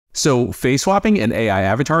So face swapping and AI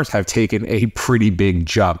avatars have taken a pretty big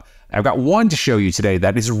jump. I've got one to show you today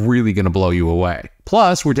that is really going to blow you away.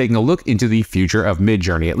 Plus, we're taking a look into the future of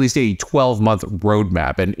Midjourney, at least a 12-month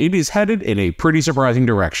roadmap, and it is headed in a pretty surprising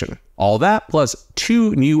direction. All that, plus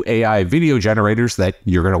 2 new AI video generators that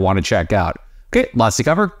you're going to want to check out. Okay, lots to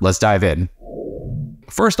cover. Let's dive in.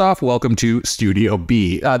 First off, welcome to Studio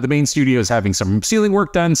B. The main studio is having some ceiling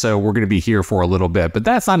work done, so we're going to be here for a little bit, but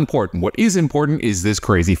that's not important. What is important is this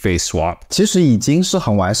crazy face swap. 其实已经是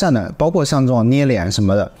很完善的，包括像这种捏脸什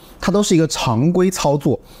么的，它都是一个常规操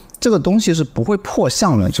作。这个东西是不会破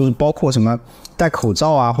相的，就是包括什么戴口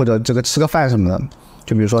罩啊，或者这个吃个饭什么的。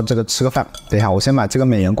就比如说这个吃个饭，等一下我先把这个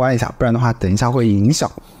美颜关一下，不然的话等一下会影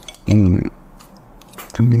响。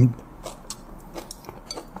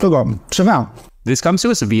这个吃饭。 This comes to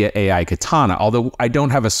us via AI Katana, although I don't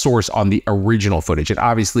have a source on the original footage. And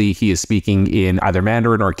obviously he is speaking in either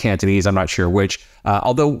Mandarin or Cantonese, I'm not sure which,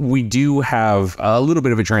 although we do have a little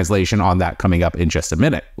bit of a translation on that coming up in just a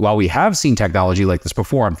minute. While we have seen technology like this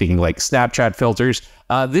before, I'm thinking like Snapchat filters,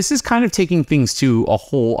 this is kind of taking things to a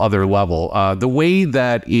whole other level. The way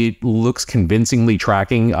that it looks convincingly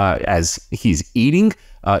tracking as he's eating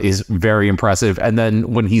is very impressive. And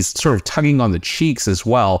then when he's sort of tugging on the cheeks as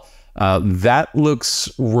well, that looks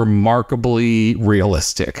remarkably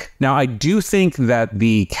realistic. Now, I do think that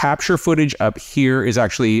the capture footage up here is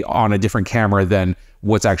actually on a different camera than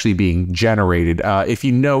what's actually being generated. If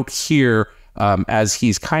you note here, as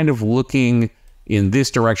he's kind of looking in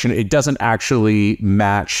this direction, it doesn't actually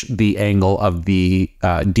match the angle of the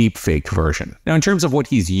deepfake version. Now, in terms of what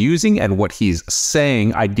he's using and what he's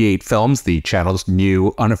saying, ID8 Films, the channel's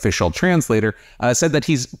new unofficial translator, said that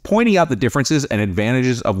he's pointing out the differences and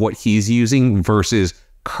advantages of what he's using versus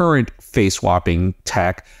current face swapping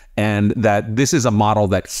tech, and that this is a model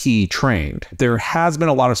that he trained. There has been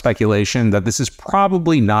a lot of speculation that this is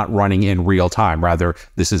probably not running in real time. Rather,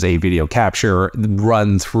 this is a video capture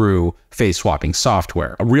run through face swapping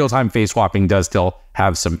software. Real-time face swapping does still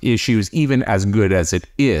have some issues, even as good as it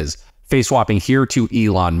is. Face swapping here to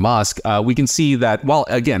Elon Musk, we can see that, while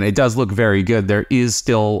again, it does look very good, there is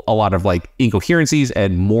still a lot of like incoherencies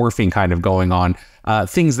and morphing kind of going on.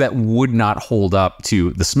 Things that would not hold up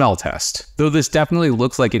to the smell test. Though this definitely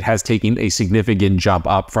looks like it has taken a significant jump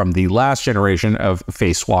up from the last generation of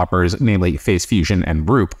face swappers, namely Face Fusion and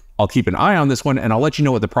Roop. I'll keep an eye on this one and I'll let you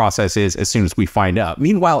know what the process is as soon as we find out.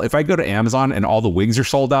 Meanwhile, if I go to Amazon and all the wigs are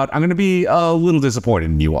sold out, I'm going to be a little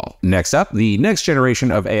disappointed in you all. Next up, the next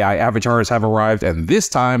generation of AI avatars have arrived, and this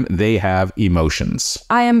time they have emotions.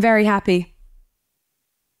 I am very happy.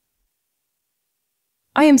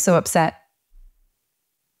 I am so upset.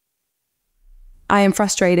 I am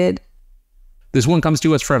frustrated. This one comes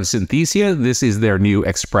to us from Synthesia. This is their new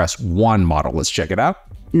Express 1 model. Let's check it out.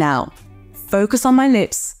 Now, focus on my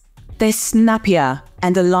lips. They're snappier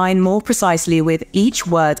and align more precisely with each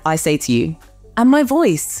word I say to you. And my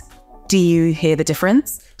voice. Do you hear the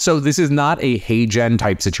difference? So this is not a HeyGen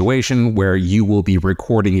type situation where you will be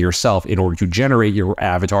recording yourself in order to generate your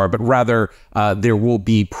avatar, but rather there will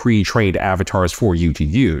be pre-trained avatars for you to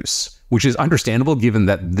use, which is understandable given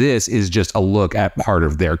that this is just a look at part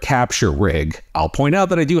of their capture rig. I'll point out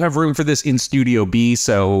that I do have room for this in Studio B,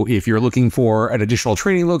 so if you're looking for an additional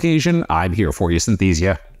training location, I'm here for you,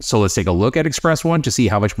 Synthesia. So let's take a look at Express 1 to see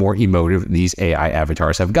how much more emotive these AI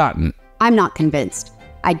avatars have gotten. I'm not convinced.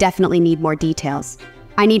 I definitely need more details.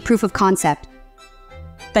 I need proof of concept.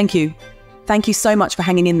 Thank you. Thank you so much for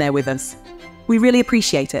hanging in there with us. We really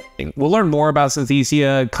appreciate it. We'll learn more about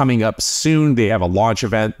Synthesia coming up soon. They have a launch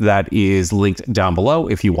event that is linked down below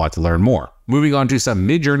if you want to learn more. Moving on to some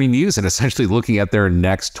Midjourney news and essentially looking at their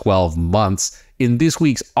next 12 months. In this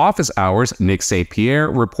week's office hours, Nick St.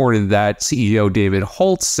 Pierre reported that CEO David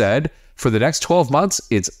Holtz said, for the next 12 months,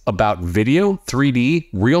 it's about video, 3D,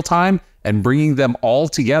 real-time, and bringing them all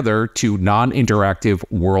together to non-interactive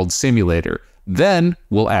world simulator. Then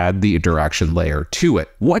we'll add the interaction layer to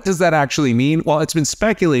it. What does that actually mean? Well, it's been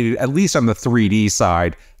speculated, at least on the 3D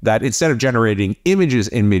side, that instead of generating images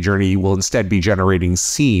in Midjourney, you will instead be generating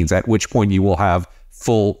scenes, at which point you will have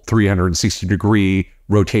full 360-degree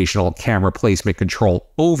rotational camera placement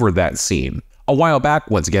control over that scene. A while back,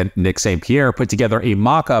 once again, Nick St. Pierre put together a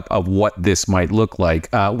mock-up of what this might look like.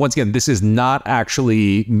 Once again, this is not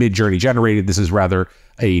actually Midjourney generated. This is rather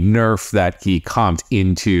a nerf that he comped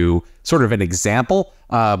into sort of an example,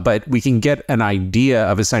 but we can get an idea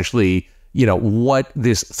of essentially what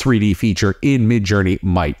this 3D feature in Midjourney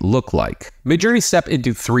might look like. Midjourney's step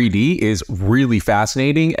into 3D is really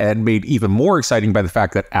fascinating and made even more exciting by the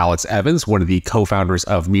fact that Alex Evans, one of the co-founders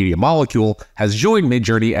of Media Molecule, has joined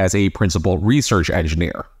Midjourney as a principal research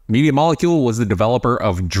engineer. Media Molecule was the developer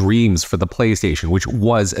of Dreams for the PlayStation, which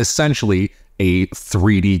was essentially a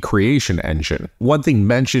 3D creation engine. One thing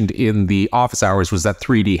mentioned in the office hours was that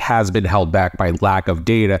 3D has been held back by lack of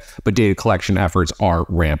data, but data collection efforts are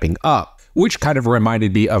ramping up. Which kind of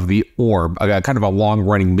reminded me of the Orb, kind of a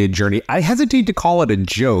long-running Midjourney. I hesitate to call it a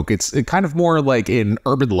joke. It's kind of more like an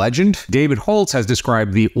urban legend. David Holtz has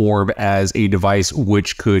described the Orb as a device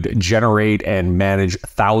which could generate and manage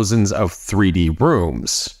thousands of 3D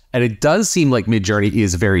rooms. And it does seem like Midjourney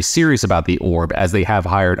is very serious about the Orb, as they have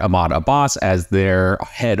hired Ahmad Abbas as their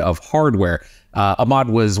head of hardware. Ahmad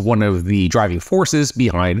was one of the driving forces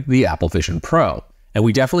behind the Apple Vision Pro. And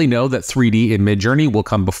we definitely know that 3D in Midjourney will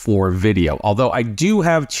come before video, although I do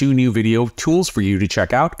have 2 new video tools for you to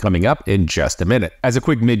check out coming up in just a minute. As a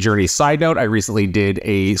quick Midjourney side note, I recently did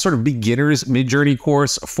a sort of beginner's Midjourney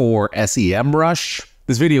course for SEMrush.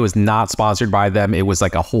 This video is not sponsored by them. It was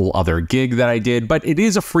like a whole other gig that I did, but it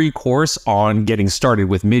is a free course on getting started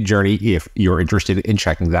with Midjourney if you're interested in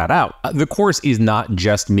checking that out. The course is not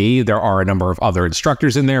just me. There are a number of other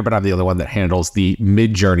instructors in there, but I'm the only one that handles the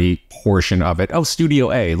Midjourney portion of it. Oh,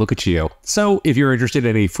 Studio A, look at you. So if you're interested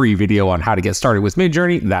in a free video on how to get started with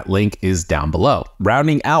Midjourney, that link is down below.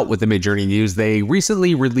 Rounding out with the Midjourney news, they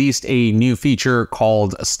recently released a new feature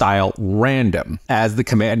called Style Random. As the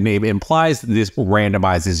command name implies, this randomizes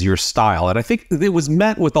your style. And I think it was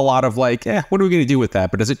met with a lot of like, what are we going to do with that?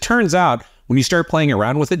 But as it turns out, when you start playing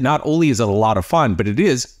around with it, not only is it a lot of fun, but it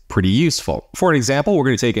is pretty useful. For an example, we're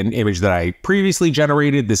going to take an image that I previously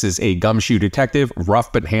generated. This is a gumshoe detective,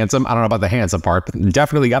 rough but handsome. I don't know about the handsome part, but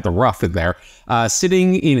definitely got the rough in there.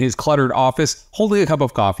 Sitting in his cluttered office, holding a cup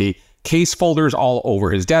of coffee, case folders all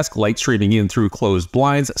over his desk, light streaming in through closed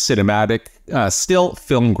blinds, cinematic still,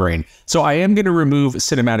 film grain. So I am going to remove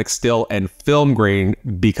cinematic still and film grain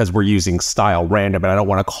because we're using style random and I don't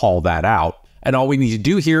want to call that out. And all we need to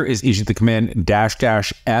do here is issue the command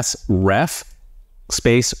 --sref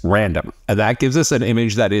space random. And that gives us an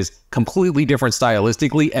image that is completely different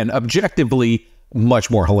stylistically and objectively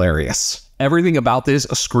much more hilarious. Everything about this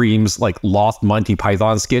screams like Lost Monty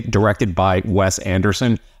Python skit directed by Wes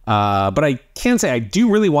Anderson. But I can say I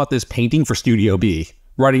do really want this painting for Studio B.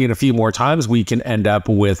 Running it a few more times, we can end up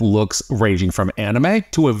with looks ranging from anime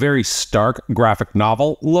to a very stark graphic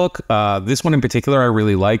novel look. This one in particular I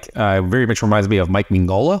really like. Very much reminds me of Mike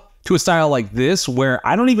Mignola. To a style like this where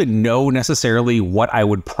I don't even know necessarily what I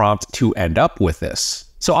would prompt to end up with this.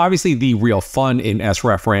 So obviously the real fun in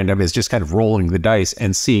sref random is just kind of rolling the dice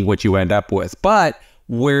and seeing what you end up with. But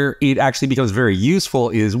where it actually becomes very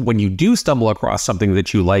useful is when you do stumble across something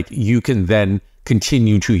that you like, you can then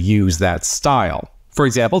continue to use that style. For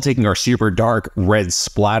example, taking our super dark red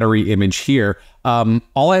splattery image here,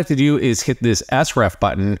 all I have to do is hit this sref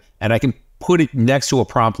button and I can put it next to a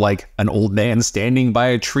prompt like an old man standing by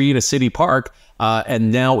a tree in a city park,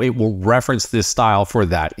 and now it will reference this style for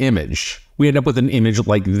that image. We end up with an image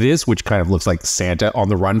like this, which kind of looks like Santa on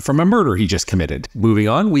the run from a murder he just committed. Moving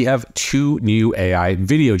on, we have 2 new AI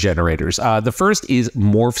video generators. The first is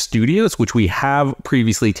Morph Studios, which we have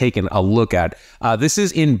previously taken a look at. This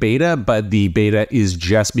is in beta, but the beta is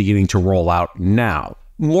just beginning to roll out now.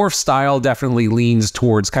 Morph style definitely leans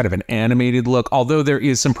towards kind of an animated look, although there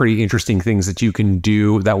is some pretty interesting things that you can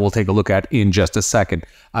do that we'll take a look at in just a second.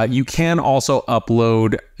 You can also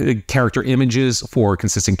upload character images for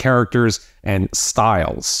consistent characters and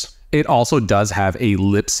styles. It also does have a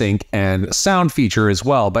lip sync and sound feature as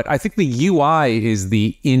well, but I think the UI is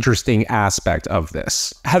the interesting aspect of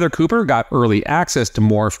this. Heather Cooper got early access to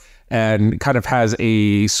Morph and kind of has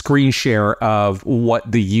a screen share of what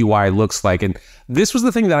the UI looks like. And this was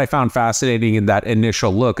the thing that I found fascinating in that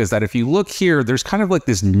initial look, is that if you look here, there's kind of like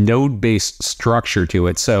this node-based structure to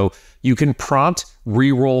it. So you can prompt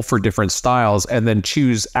re-roll for different styles and then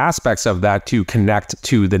choose aspects of that to connect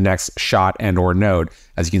to the next shot and or node.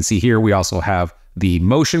 As you can see here, we also have the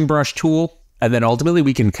motion brush tool, and then ultimately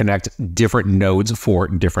we can connect different nodes for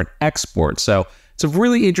different exports. So it's a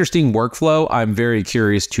really interesting workflow. I'm very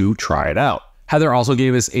curious to try it out. Heather also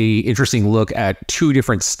gave us a interesting look at 2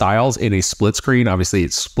 different styles in a split screen. Obviously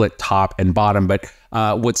it's split top and bottom, but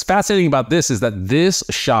what's fascinating about this is that this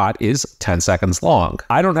shot is 10 seconds long.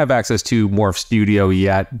 I don't have access to Morph Studio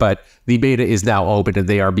yet, but the beta is now open and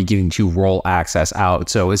they are beginning to roll access out.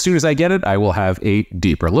 So as soon as I get it, I will have a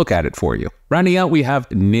deeper look at it for you. Rounding out, we have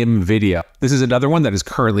NimVidya. This is another one that is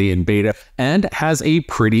currently in beta and has a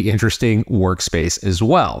pretty interesting workspace as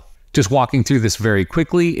well. Just walking through this very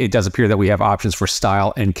quickly, it does appear that we have options for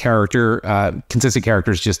style and character. Consistent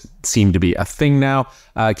characters just seem to be a thing now.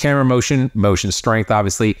 Camera motion, motion strength,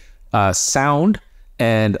 obviously, sound,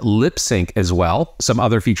 and lip sync as well. Some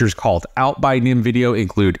other features called out by Nim Video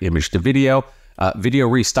include image to video, video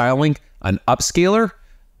restyling, an upscaler,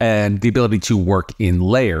 and the ability to work in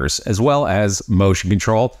layers, as well as motion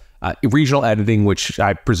control, regional editing, which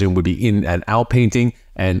I presume would be in and out painting,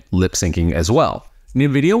 and lip syncing as well.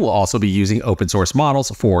 Nim Video will also be using open source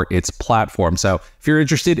models for its platform. So if you're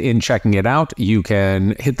interested in checking it out, you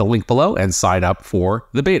can hit the link below and sign up for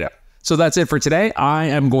the beta. So that's it for today. I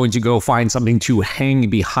am going to go find something to hang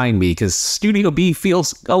behind me because Studio B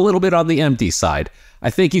feels a little bit on the empty side. I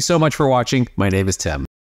thank you so much for watching. My name is Tim.